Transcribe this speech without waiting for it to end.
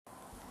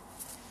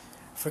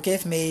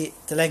Forgive me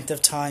the length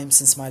of time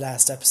since my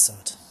last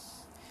episode.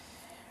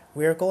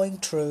 We are going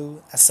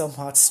through a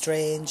somewhat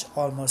strange,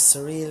 almost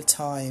surreal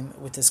time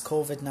with this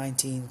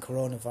COVID-19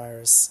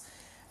 coronavirus,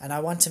 and I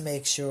want to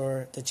make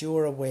sure that you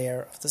are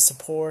aware of the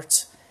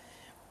support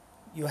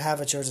you have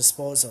at your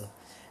disposal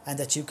and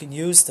that you can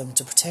use them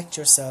to protect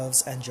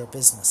yourselves and your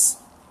business.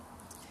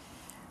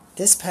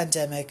 This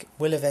pandemic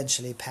will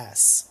eventually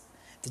pass.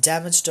 The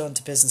damage done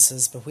to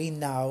businesses between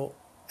now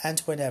and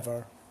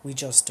whenever, we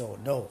just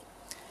don't know.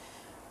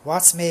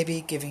 What's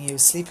maybe giving you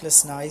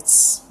sleepless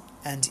nights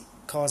and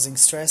causing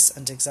stress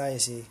and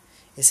anxiety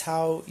is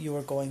how you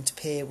are going to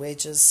pay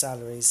wages,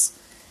 salaries,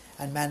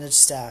 and manage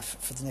staff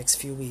for the next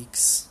few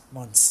weeks,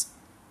 months.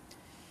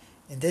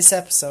 In this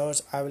episode,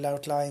 I will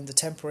outline the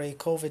temporary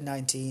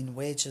COVID-19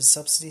 wages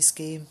subsidy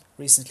scheme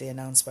recently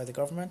announced by the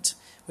government,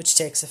 which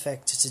takes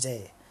effect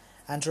today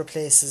and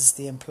replaces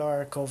the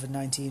employer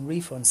COVID-19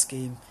 refund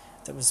scheme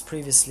that was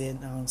previously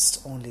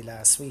announced only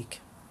last week.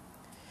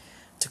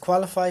 To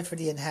qualify for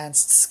the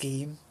enhanced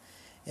scheme,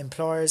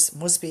 employers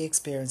must be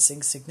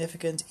experiencing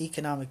significant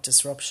economic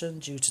disruption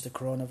due to the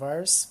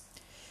coronavirus.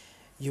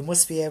 You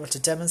must be able to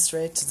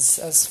demonstrate to the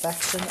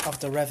satisfaction of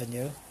the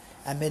revenue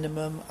a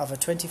minimum of a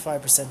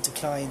 25%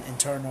 decline in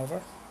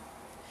turnover.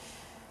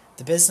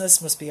 The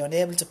business must be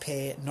unable to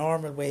pay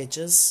normal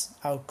wages,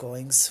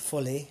 outgoings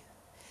fully,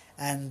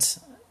 and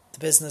the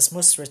business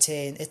must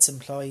retain its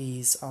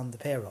employees on the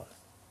payroll.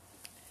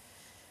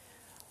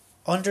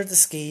 Under the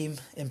scheme,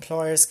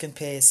 employers can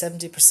pay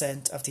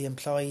 70% of the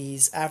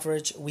employee's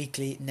average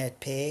weekly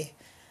net pay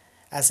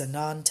as a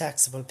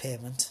non-taxable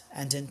payment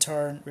and in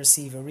turn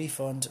receive a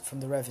refund from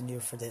the revenue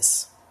for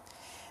this.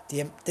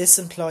 This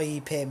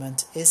employee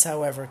payment is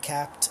however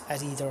capped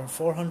at either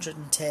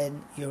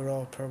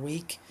 €410 per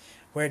week,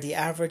 where the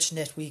average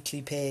net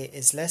weekly pay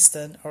is less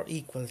than or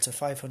equal to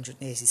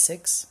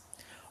 €586,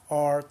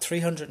 or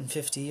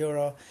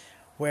 €350,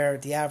 where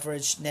the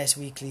average net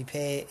weekly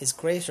pay is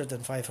greater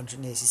than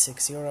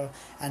 €586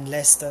 and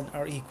less than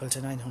or equal to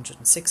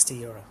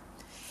 €960.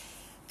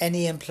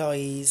 Any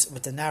employees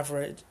with an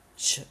average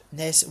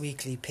net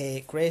weekly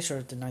pay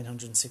greater than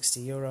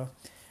 €960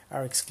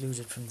 are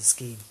excluded from the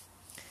scheme.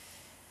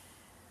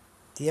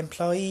 The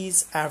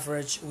employee's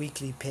average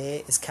weekly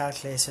pay is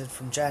calculated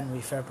from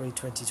January-February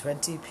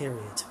 2020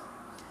 period.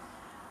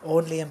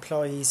 Only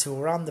employees who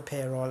were on the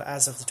payroll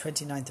as of the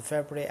 29th of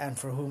February and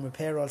for whom a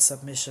payroll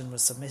submission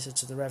was submitted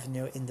to the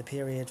revenue in the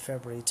period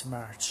February to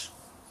March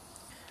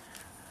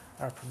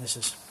are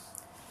permitted.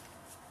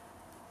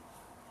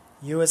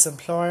 You as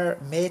employer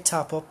may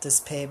top up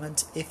this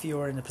payment if you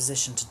are in a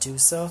position to do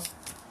so,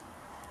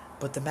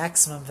 but the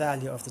maximum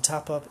value of the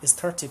top-up is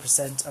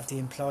 30% of the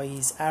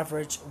employee's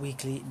average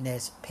weekly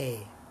net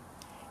pay.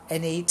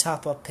 Any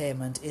top-up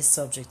payment is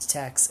subject to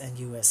tax and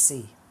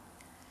USC.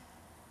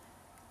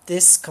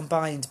 This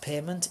combined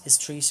payment is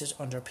treated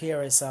under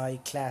PRSI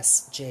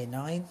Class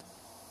J9.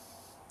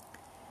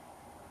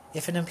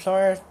 If an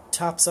employer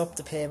tops up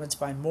the payment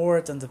by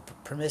more than the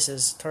permitted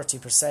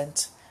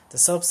 30%, the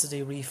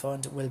subsidy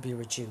refund will be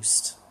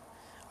reduced,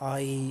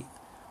 i.e.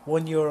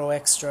 €1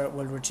 extra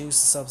will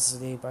reduce the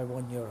subsidy by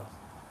 €1.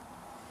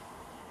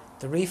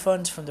 The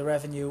refund from the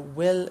revenue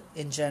will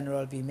in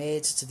general be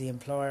made to the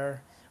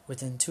employer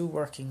within 2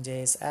 working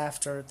days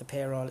after the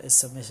payroll is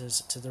submitted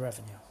to the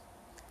revenue.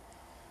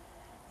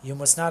 You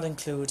must not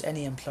include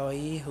any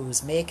employee who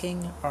is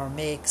making or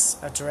makes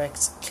a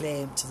direct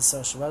claim to the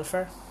social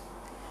welfare.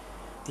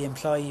 The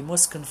employee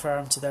must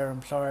confirm to their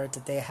employer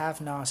that they have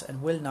not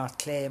and will not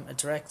claim a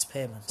direct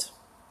payment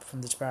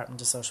from the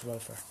Department of Social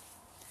Welfare.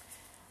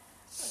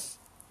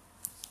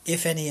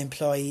 If any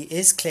employee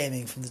is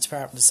claiming from the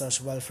Department of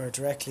Social Welfare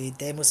directly,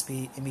 they must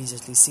be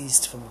immediately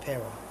ceased from the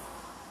payroll.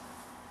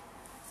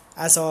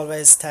 As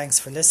always, thanks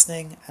for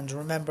listening, and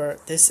remember,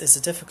 this is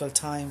a difficult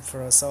time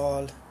for us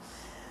all,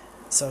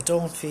 so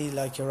don't feel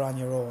like you're on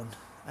your own,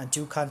 and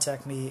do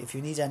contact me if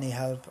you need any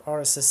help or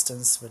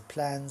assistance with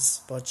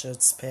plans,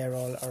 budgets,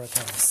 payroll or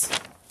accounts.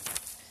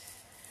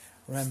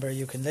 Remember,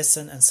 you can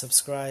listen and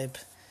subscribe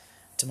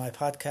to my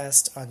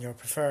podcast on your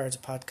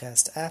preferred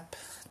podcast app.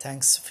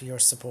 Thanks for your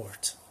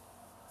support.